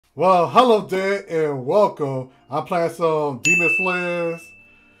Well, hello there and welcome. I'm playing some Demon Slayers.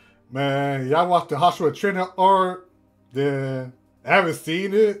 Man, y'all watched the Hashira Traning Arc. Then I haven't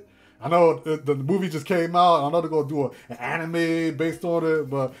seen it. I know the movie just came out. I know they're gonna do an anime based on it,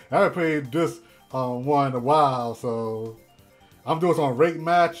 but I haven't played this one in a while. So I'm doing some rate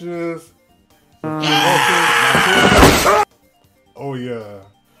matches. Oh yeah.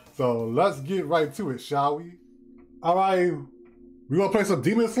 So let's get right to it, shall we? All right. We're gonna play some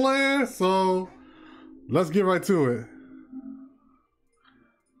Demon Slayer, so let's get right to it.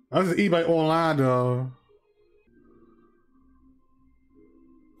 I just eBay online though.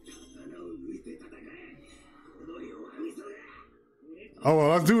 Oh well,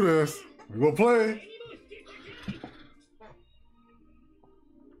 let's do this. We're gonna play.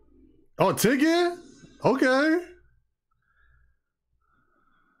 Oh, ticket? Okay.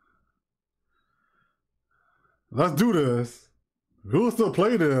 Let's do this. Who'll still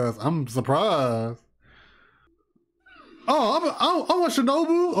play this? I'm surprised. Oh, I'm a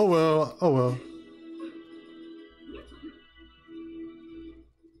Shinobu? Oh well, oh well.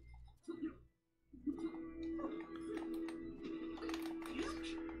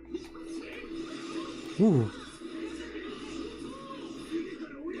 Ooh.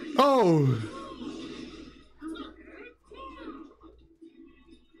 Oh!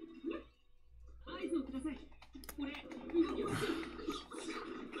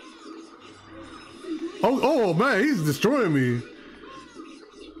 Oh man, he's destroying me.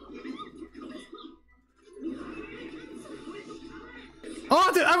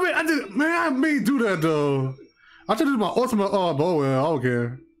 Oh, I did, man, I may do that though. I tried to do my ultimate, oh well, I don't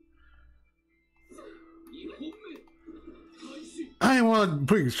care. I ain't want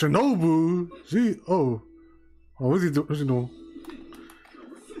to pick Shinobu. What's he doing?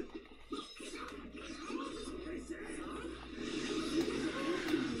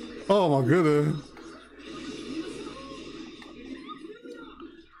 Oh my goodness.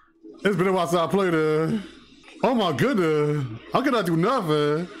 It's been a while since I played it. Oh my goodness. How can I do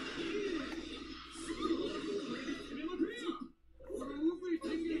nothing?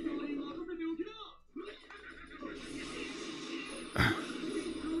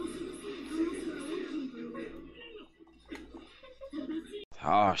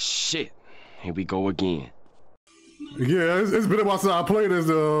 Oh shit, here we go again. Yeah, it's been a while since I played this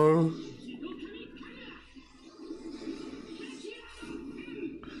though.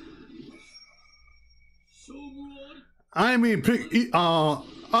 I ain't mean pick, I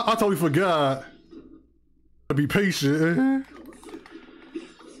totally forgot to be patient.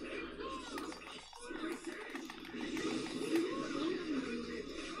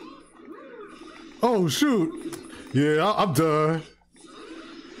 Oh shoot. Yeah, I'm done.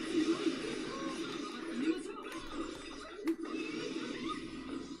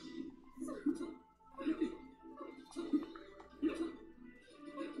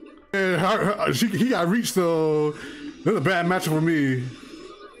 And he got reached though. This is a bad matchup for me.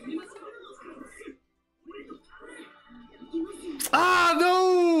 Ah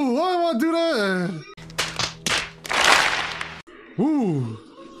no! Why do I want to do that? Ooh.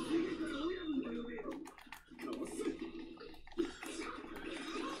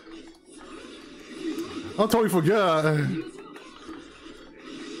 I totally forgot.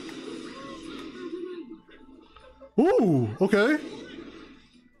 Ooh, okay.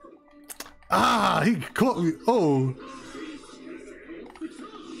 Ah, he caught me. Oh.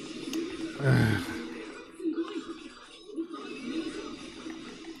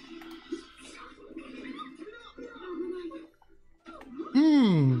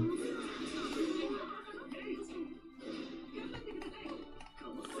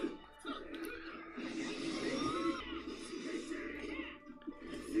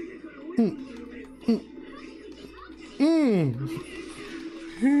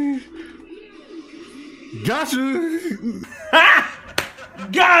 Gotcha.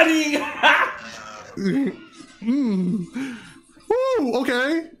 Got him. Ooh,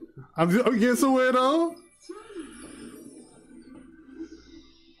 okay. I'm getting somewhere though.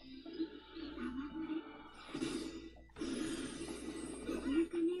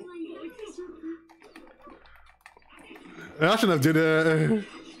 I shouldn't have did that.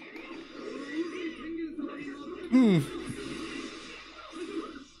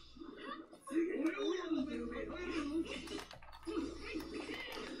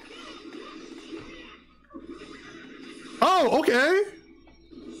 Oh, okay.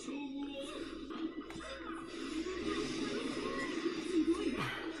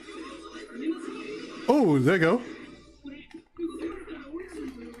 Oh, there you go.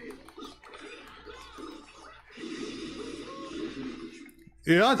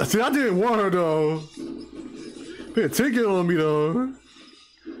 Yeah, I didn't want her though. Put a ticket on me though.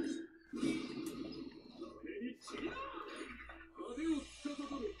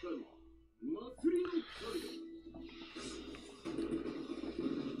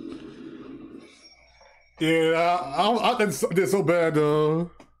 Yeah, I did so bad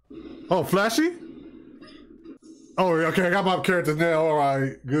though. Oh, Flashy? Oh, okay, I got my characters now. All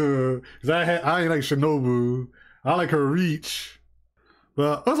right, good. Cause I ain't like Shinobu. I like her reach.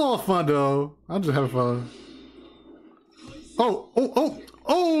 But it's all fun though. I'm just having fun. Oh,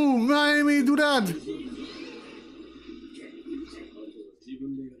 man, I didn't mean to do that.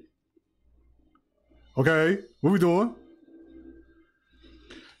 Okay, what we doing?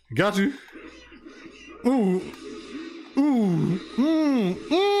 Got you. Ooh.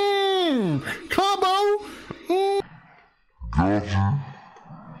 Combo. Got you.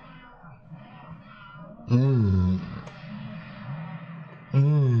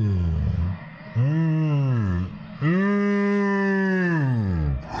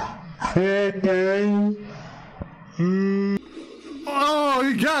 Oh,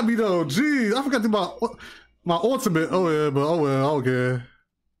 he got me though. Jeez, I forgot about my ultimate. Oh yeah, but oh well, okay.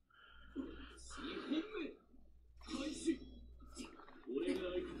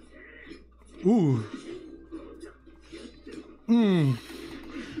 Ooh.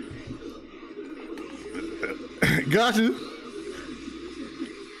 Got you.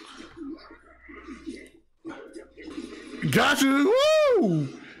 Got you. Woo!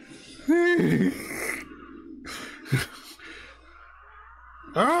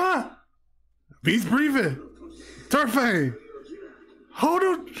 Beast breathing. Turfane. Hold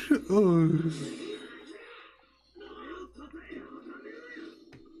on.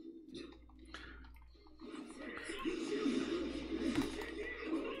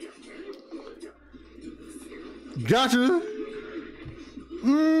 Gotcha.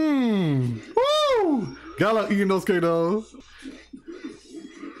 Woo! Gotta eat Inosuke though.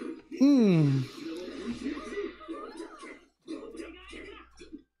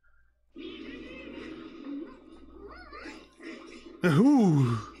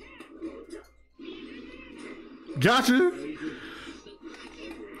 Ooh. Gotcha.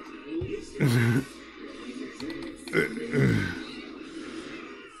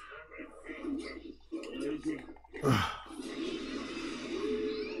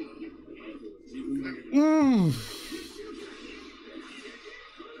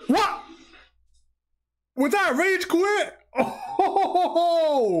 What? Was that rage quit?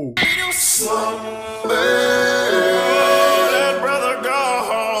 Oh! Let brother go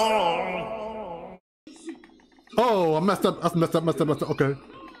home. Oh, I messed up. Okay.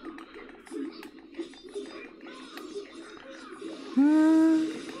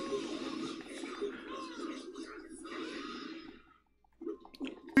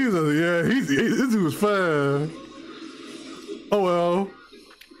 Yeah, this dude was fast. Oh well.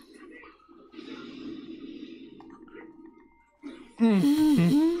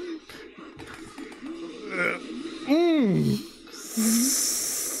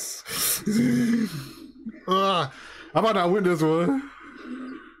 I might not win this one.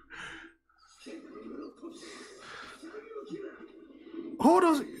 Hold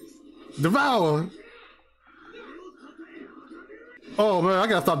on. Devour. Oh man, I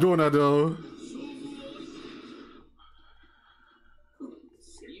gotta stop doing that though.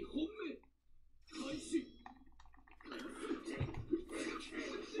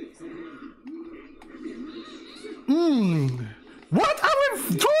 What? I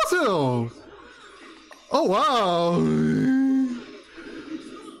went towards him. Oh wow.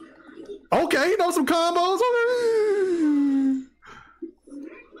 Okay, you know some combos.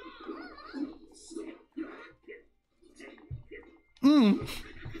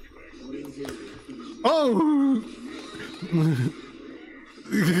 Oh.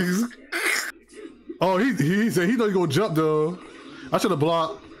 Oh, he said he know you gonna jump though. I should have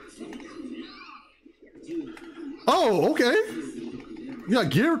blocked. Oh, okay. Yeah,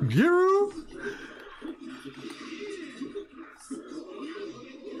 Giru.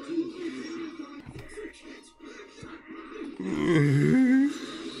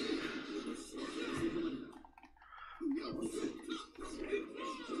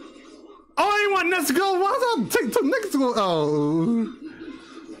 Oh, I ain't want next to go. Why was I took next to go?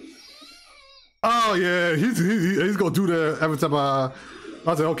 Oh yeah, he's gonna do that every time I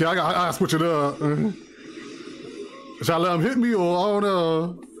said, okay, I gotta switch it up. Should I let him hit me or I don't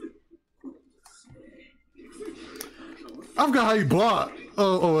know? I forgot how he blocked.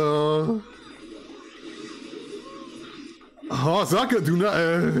 Oh, so I couldn't do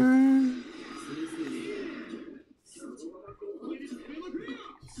nothing.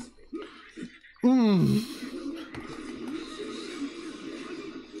 Mm.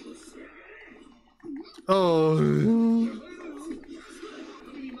 Oh.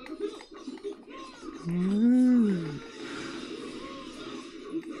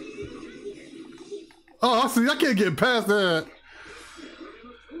 Oh, I see. I can't get past that.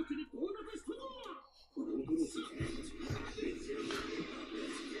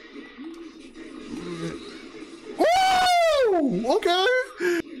 Woo! Okay.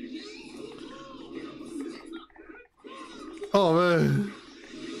 Oh man.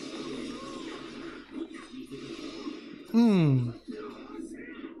 Hmm.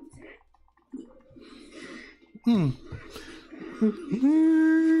 Hmm.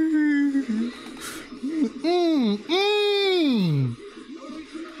 Mm, mm.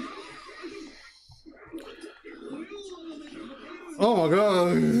 Oh my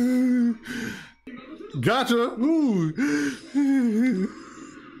god. Gotcha. Ooh.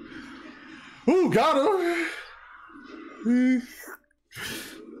 Ooh, got her.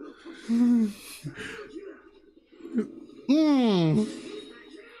 Mm.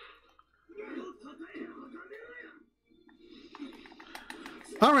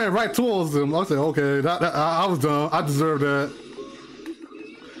 I ran right towards him. I said, okay, I was done. I deserve that.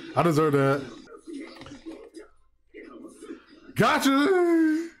 I deserve that.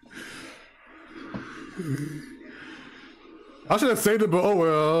 Gotcha! I should have saved it, but oh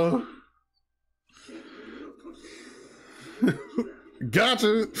well.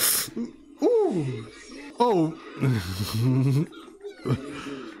 Gotcha! Ooh! Oh!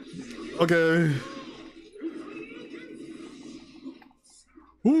 Okay.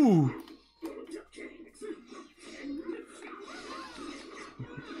 Ooh!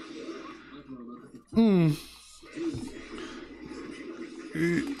 Hmm.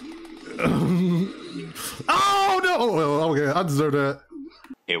 Oh no! Oh, well, okay, I deserve that.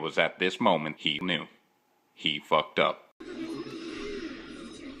 It was at this moment he knew. He fucked up.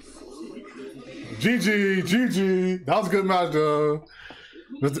 GG, GG. That was a good match, though.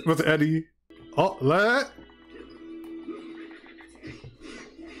 With Eddie. Oh, lag.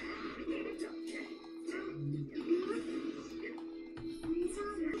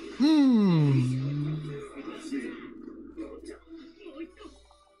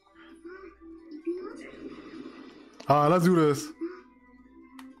 Let's do this.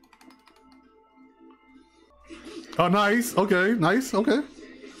 Oh, nice. Okay, nice. Okay.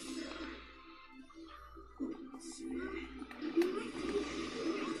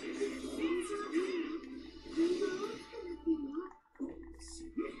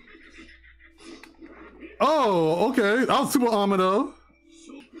 Oh, okay. That was super armor, though.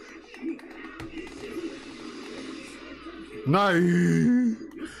 Nice.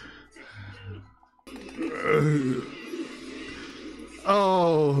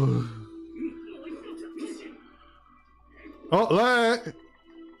 Oh. Oh, lag.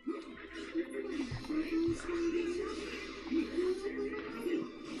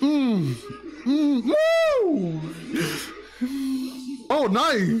 Woo! Oh,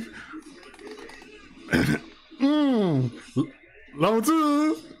 nice. Level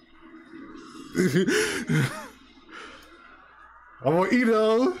 2. I'm gonna eat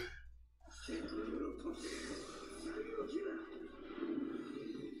it.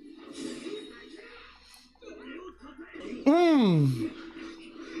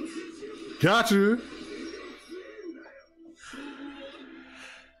 Gotcha.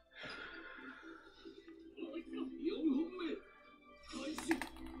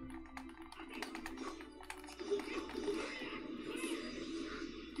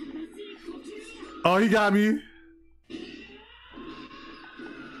 Oh, he got me.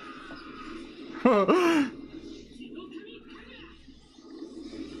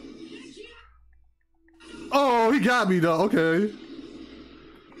 Oh, he got me though. Okay.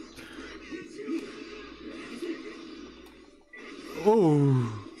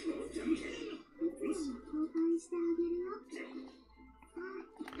 Oh.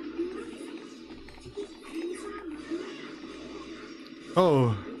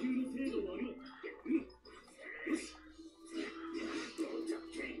 Oh.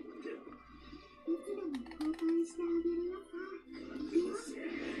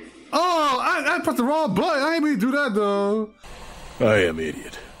 Oh, I pressed the wrong button. I ain't mean to do that though. I am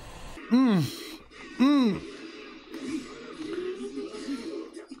idiot.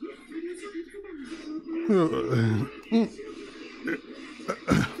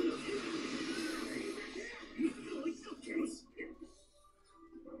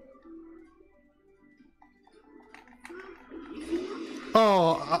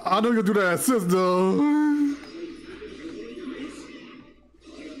 Oh, I know you'll do that assist though.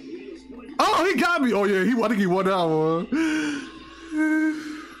 Oh, he got me. Oh yeah, I think he won that one.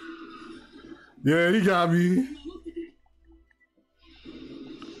 Yeah, he got me.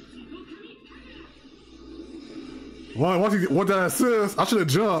 Once he won that assist, I should have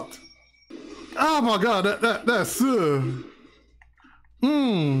jumped. Oh my god, that assist.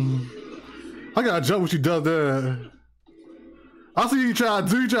 I gotta jump when she does that. I see you try to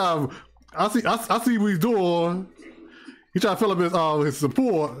do. I see what he's doing. He try to fill up his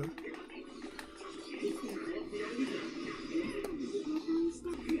support.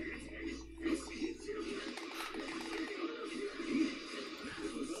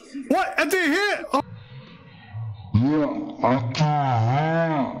 What? I didn't hit. Oh. Yeah, I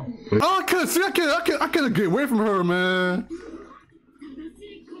can't. Oh, I couldn't see. I couldn't get away from her, man.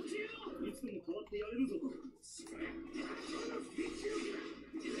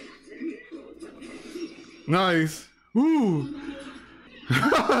 Nice. Woo.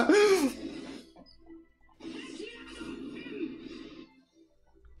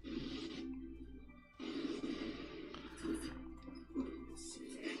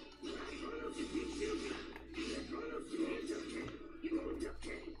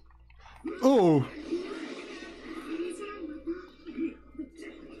 Oh.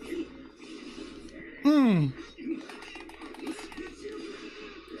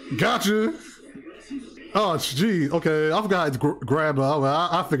 Gotcha. Oh, geez. Okay, I forgot to grab her.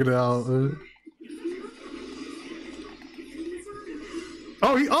 I figured it out.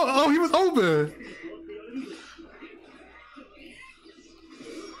 Oh, he was open.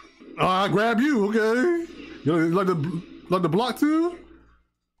 Oh, I grab you. Okay. You like the block too?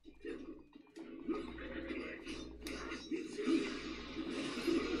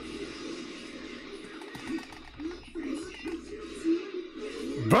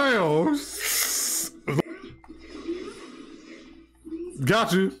 Bam!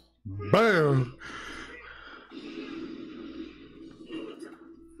 Got you. Bam!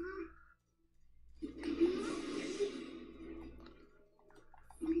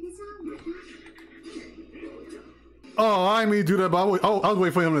 Oh, I didn't mean to do that, but I was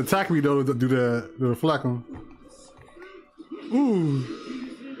waiting for him to attack me though to do that, to reflect him. Ooh.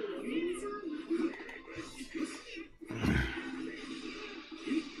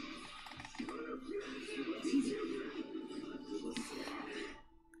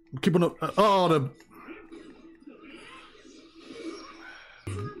 Keeping up. Oh,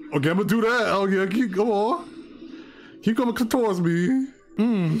 okay, I'm gonna do that. Oh yeah, come on. Keep coming towards me.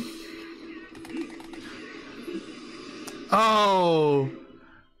 Oh.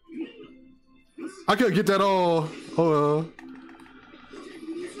 I can't get that all. Oh well.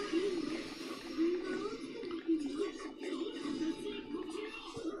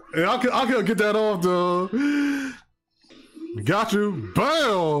 Yeah, I can't get that off though. Got you.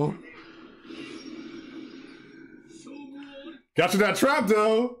 Bam! Got you that trap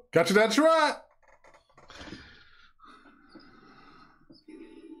though. Got you that trap.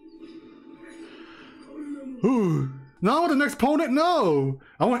 Ooh. No, I want the next opponent. No,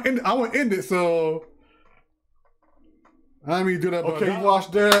 I want to end it. So I didn't mean to do that. Okay, you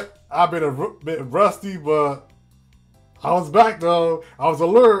watched that. I've been a bit rusty, but I was back though. I was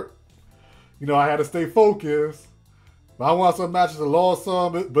alert. You know, I had to stay focused. But I want some matches to lost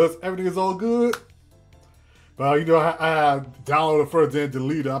some, but everything is all good. But you know, I have downloaded first and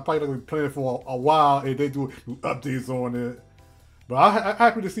deleted. I'm probably not gonna be playing it for a while, and they do updates on it. But I'm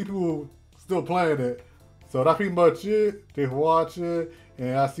happy to see people still playing it. So that's pretty much it. Thanks for watching,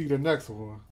 and I'll see you the next one.